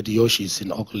play at Yoshi's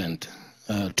in Auckland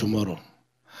tomorrow.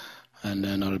 And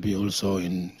then I'll be also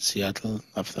in Seattle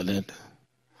after that.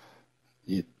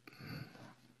 Yeah.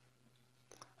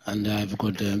 And I've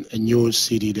got a new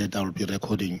CD that I'll be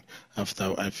recording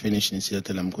after I finish in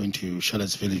Seattle. I'm going to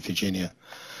Charlottesville, Virginia,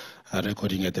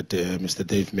 recording at the Mr.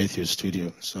 Dave Matthews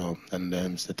studio. So, and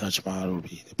Mr. Taj Mahal will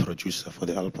be the producer for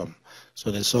the album.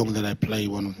 So the song that I play,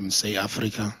 one of them, Say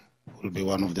Africa, will be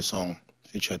one of the songs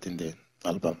featured in the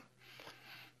album.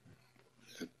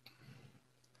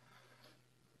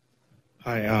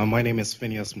 Hi, my name is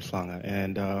Phineas Mhlanga,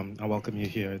 and I welcome you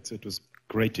here. It was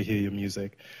great to hear your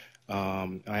music.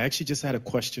 I actually just had a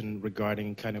question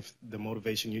regarding kind of the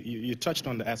motivation. You touched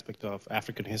on the aspect of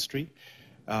African history,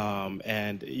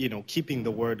 and keeping the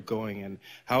word going, and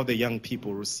how the young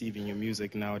people receiving your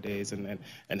music nowadays, and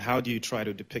how do you try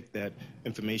to depict that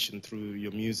information through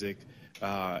your music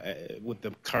with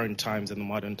the current times and the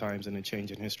modern times and the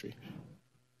change in history?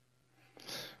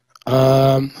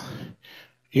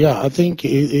 Yeah, I think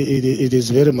it is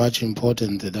very much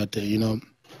important that the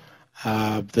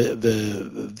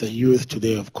youth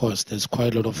today, of course, there's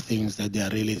quite a lot of things that they are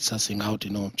really sussing out,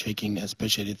 checking,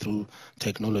 especially through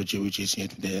technology, which is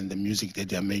the music that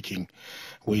they are making,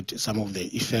 with some of the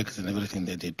effects and everything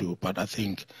that they do. But I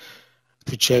think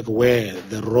to check where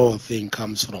the raw thing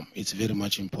comes from, it's very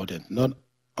much important. Not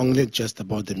only just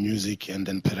about the music and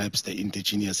then perhaps the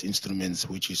indigenous instruments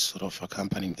which is sort of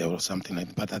accompanying there or something like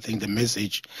that, but I think the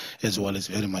message as well is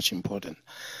very much important.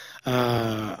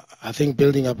 I think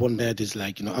building upon that is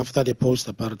like, after the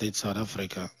post-apartheid South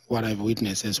Africa, what I've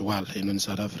witnessed as well in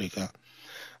South Africa,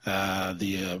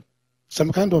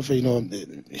 some kind of,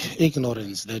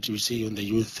 ignorance that you see on the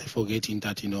youth, forgetting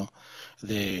that,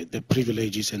 the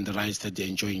privileges and the rights that they're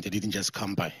enjoying, they didn't just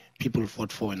come by. People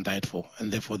fought for and died for,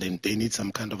 and therefore they need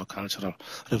some kind of a cultural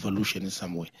revolution in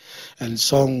some way. And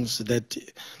songs that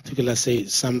particularly say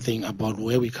something about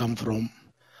where we come from,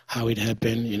 how it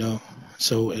happened,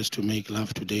 so as to make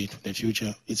love today, to the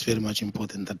future. It's very much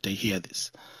important that they hear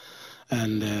this.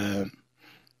 And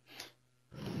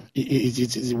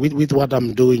with what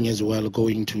I'm doing as well,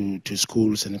 going to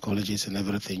schools and colleges and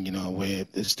everything, where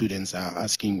the students are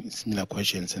asking similar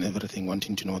questions and everything,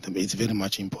 wanting to know them, it's very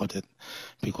much important,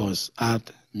 because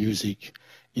art, music,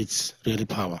 it's really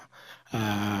power.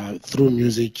 Through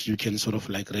music, you can sort of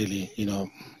like really,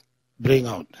 bring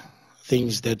out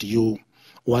things that you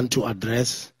want to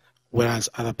address, whereas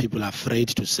other people are afraid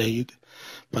to say it.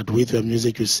 But with your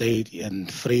music, you say it,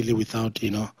 and freely, without,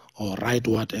 or write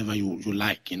whatever you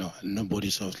like, and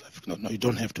nobody says, no, you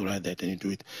don't have to write that, and you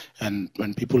do it. And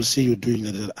when people see you doing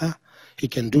that, he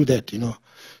can do that,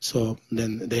 So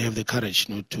then they have the courage,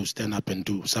 to stand up and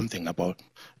do something about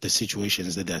the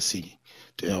situations that they are seeing,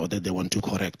 or that they want to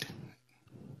correct.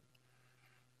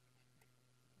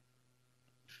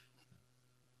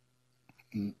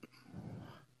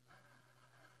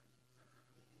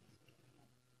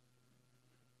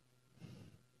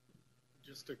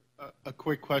 Just a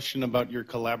quick question about your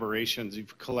collaborations.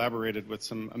 You've collaborated with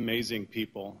some amazing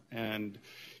people, and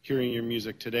hearing your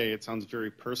music today, it sounds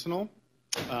very personal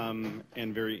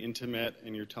and very intimate,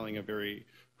 and you're telling a very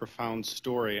profound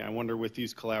story. I wonder, with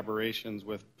these collaborations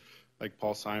with like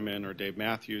Paul Simon or Dave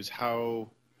Matthews, how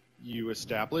you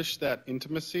establish that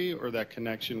intimacy or that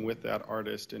connection with that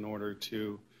artist in order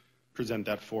to present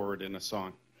that forward in a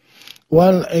song.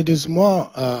 Well, it is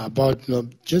more about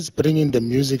just bringing the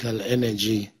musical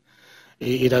energy.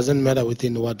 It doesn't matter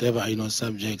within whatever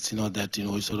subjects that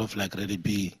we sort of like really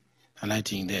be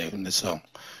highlighting there in the song.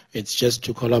 It's just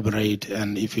to collaborate,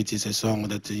 and if it is a song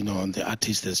that the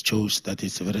artist has chose that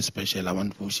is very special, I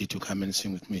want Vusi to come and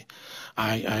sing with me.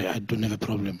 I don't have a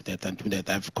problem with that. And do that.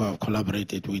 I've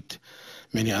collaborated with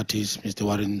many artists, Mr.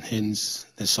 Warren Haynes,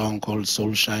 the song called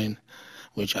Soul Shine,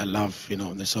 which I love,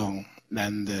 the song.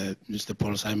 And Mr.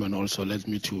 Paul Simon also led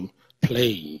me to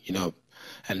play,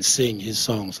 and sing his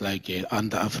songs like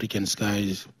Under African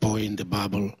Skies, Boy in the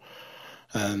Bubble.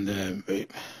 And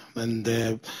when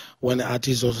the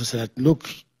artist also said, look,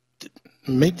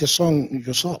 make the song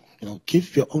your song,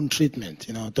 give your own treatment,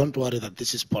 don't worry that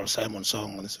this is Paul Simon's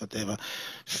song or this whatever.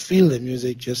 Feel the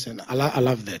music, and I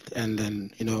love that. And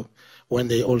then, when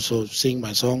they also sing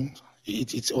my song,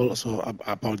 it's also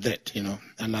about that,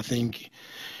 and I think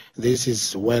this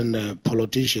is when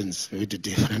politicians with the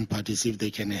different parties, if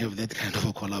they can have that kind of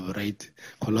a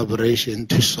collaboration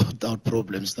to sort out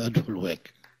problems, that will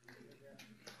work.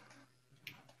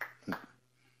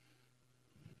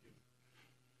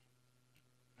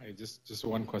 Hi, just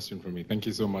one question from me. Thank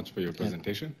you so much for your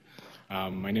presentation.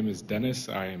 My name is Dennis.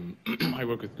 I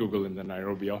work with Google in the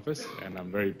Nairobi office, and I'm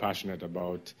very passionate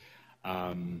about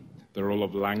the role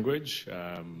of language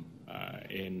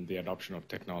in the adoption of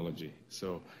technology.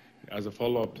 So, as a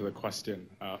follow-up to the question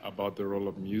about the role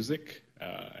of music,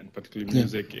 and particularly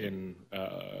music in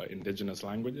indigenous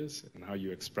languages, and how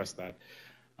you express that,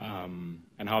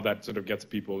 and how that sort of gets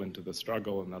people into the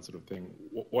struggle and that sort of thing,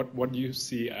 what do you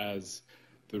see as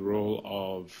the role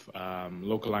of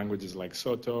local languages like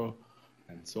Soto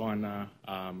and Tswana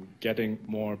getting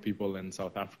more people in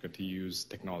South Africa to use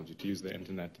technology, to use the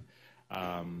internet,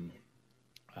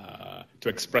 to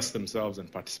express themselves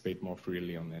and participate more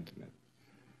freely on the internet?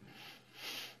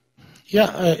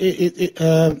 Yeah,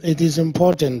 it is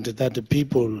important that the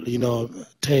people,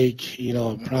 take,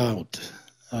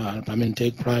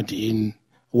 take pride in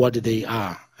what they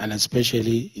are, and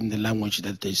especially in the language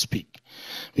that they speak.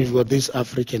 We've got this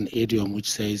African idiom which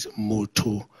says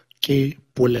 "Motho ke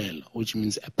polelo," which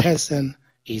means a person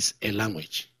is a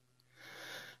language.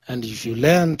 And if you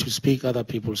learn to speak other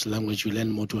people's language, you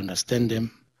learn more to understand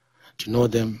them, to know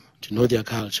their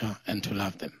culture, and to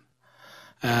love them.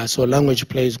 So language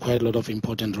plays quite a lot of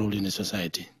important role in a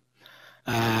society.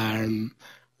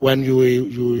 When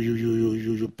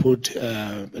you put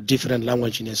a different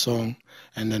language in a song,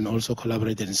 and then also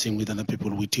collaborate and sing with other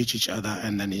people, we teach each other,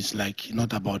 and then it's like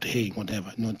not about hey,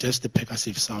 whatever, just the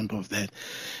percussive sound of that,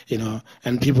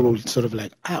 and people will sort of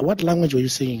like, what language were you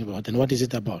singing about, and what is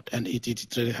it about? And it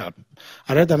really helped.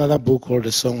 I read another book called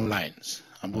The Song Lines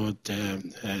about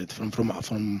from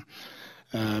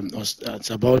It's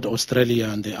about Australia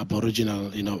and the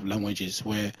Aboriginal, languages,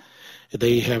 where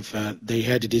they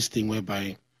had this thing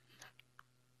whereby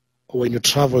when you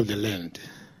travel the land,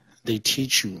 they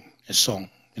teach you a song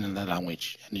in another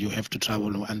language, and you have to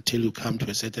travel until you come to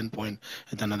a certain point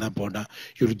at another border.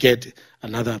 You'll get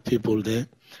another people there.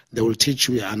 They will teach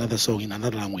you another song in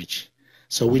another language.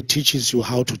 So it teaches you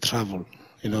how to travel,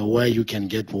 where you can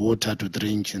get water to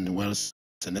drink and wells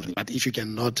and everything. But if you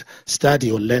cannot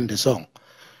study or learn the song,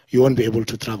 you won't be able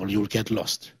to travel. You will get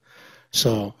lost.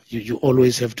 So you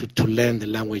always have to learn the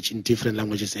language in different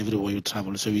languages everywhere you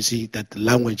travel. So you see that the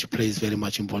language plays very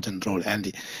much important role.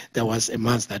 And there was a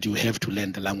month that you have to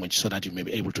learn the language so that you may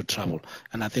be able to travel.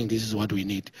 And I think this is what we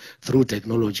need through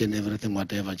technology and everything,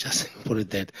 whatever, just put it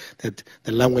that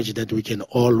the language that we can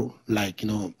all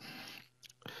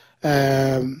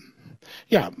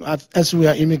as we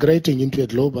are immigrating into a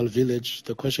global village,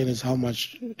 the question is how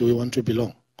much do we want to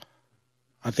belong?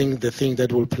 I think the thing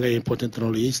that will play an important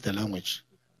role is the language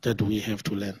that we have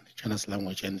to learn, each other's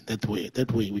language, and that way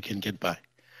we can get by.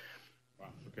 Wow,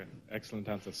 okay, excellent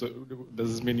answer. So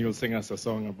does this mean you'll sing us a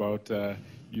song about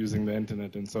using the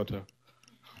internet in Soto?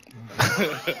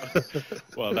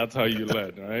 Well, that's how you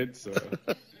learn, right? So.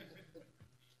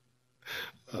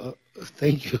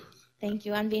 Thank you. Thank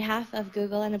you. On behalf of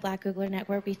Google and the Black Googler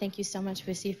Network, we thank you so much,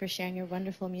 Vusi, for sharing your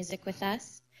wonderful music with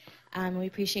us. We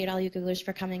appreciate all you Googlers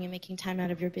for coming and making time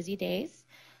out of your busy days.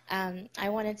 I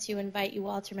wanted to invite you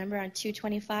all to remember on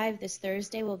 2/25 this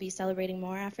Thursday, we'll be celebrating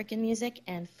more African music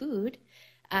and food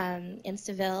in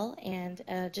Seville. And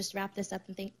just wrap this up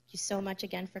and thank you so much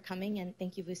again for coming. And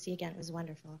thank you, Vusi, again. It was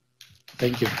wonderful.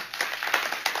 Thank you.